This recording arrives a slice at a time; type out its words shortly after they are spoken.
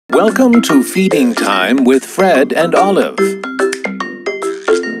Welcome to Feeding Time with Fred and Olive.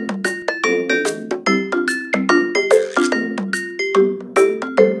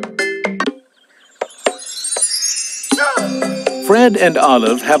 Fred and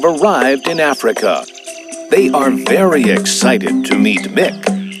Olive have arrived in Africa. They are very excited to meet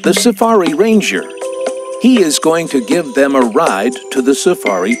Mick, the safari ranger. He is going to give them a ride to the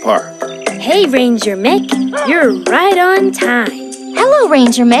safari park. Hey, Ranger Mick. You're right on time. Hello,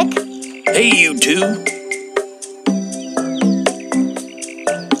 Ranger Mick. Hey, you two.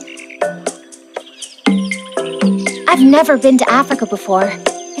 I've never been to Africa before.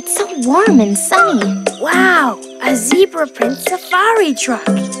 It's so warm and sunny. Wow, a zebra print safari truck.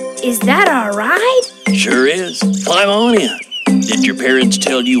 Is that our ride? Sure is. Climb on in. Did your parents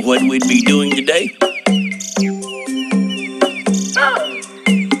tell you what we'd be doing today?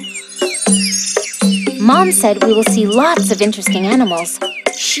 Mom said we will see lots of interesting animals.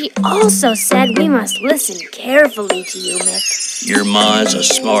 She also said we must listen carefully to you, Mick. Your ma is a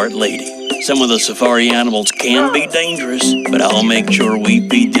smart lady. Some of the safari animals can be dangerous, but I'll make sure we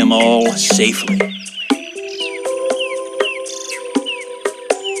feed them all safely.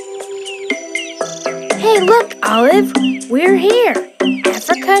 Hey, look, Olive. We're here.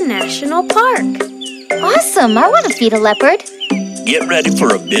 Africa National Park. Awesome! I want to feed a leopard. Get ready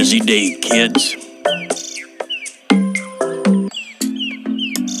for a busy day, kids.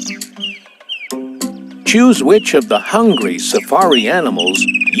 Choose which of the hungry safari animals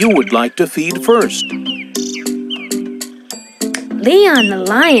you would like to feed first. Leon the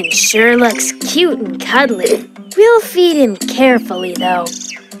lion sure looks cute and cuddly. We'll feed him carefully, though.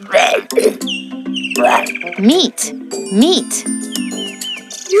 Meat. Meat.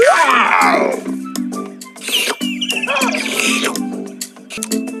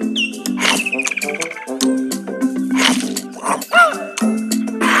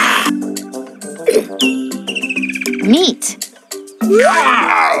 Meat.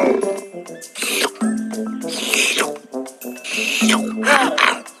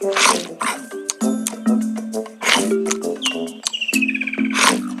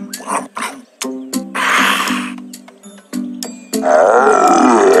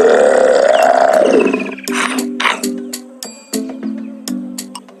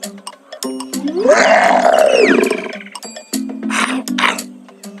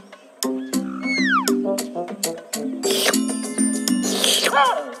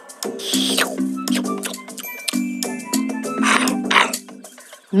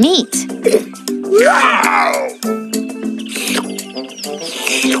 Meat.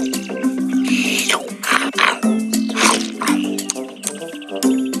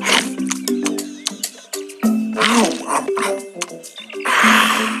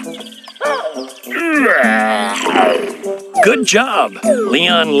 Good job.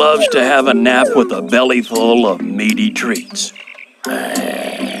 Leon loves to have a nap with a belly full of meaty treats.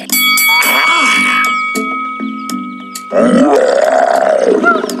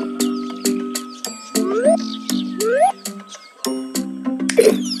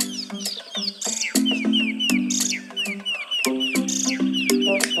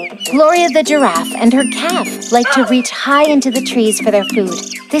 Gloria the giraffe and her calf like to reach high into the trees for their food.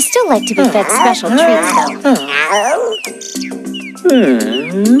 They still like to be fed special treats,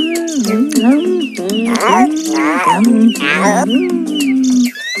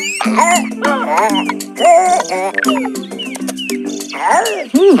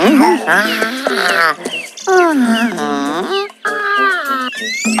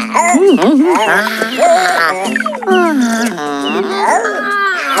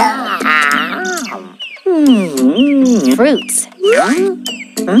 Fruits.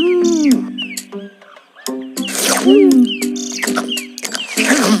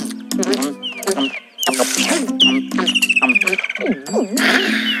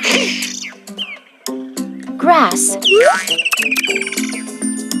 Grass.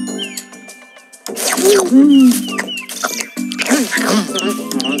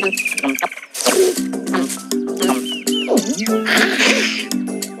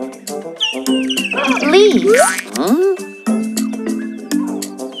 Leaves.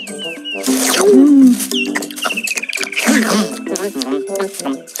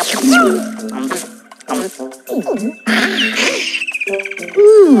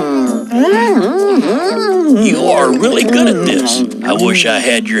 You are really good at this. I wish I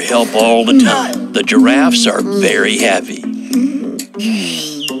had your help all the time. The giraffes are very heavy.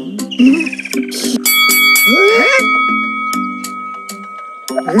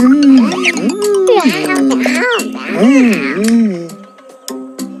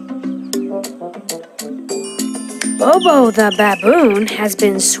 Bobo So the baboon has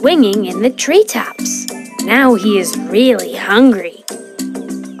been swinging in the treetops. Now he is really hungry.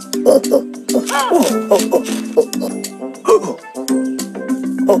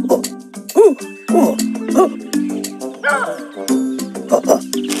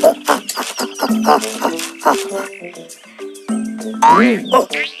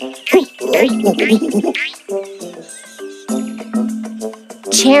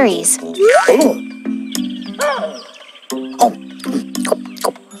 Cherries.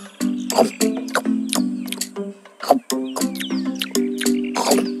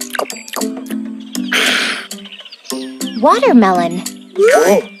 Watermelon.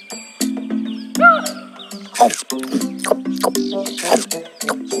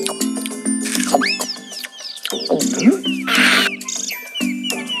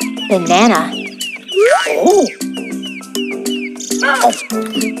 Banana.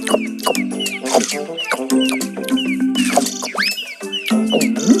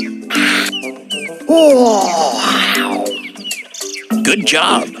 Good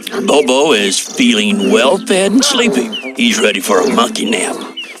job. Bobo is feeling well fed and sleepy. He's ready for a monkey nap.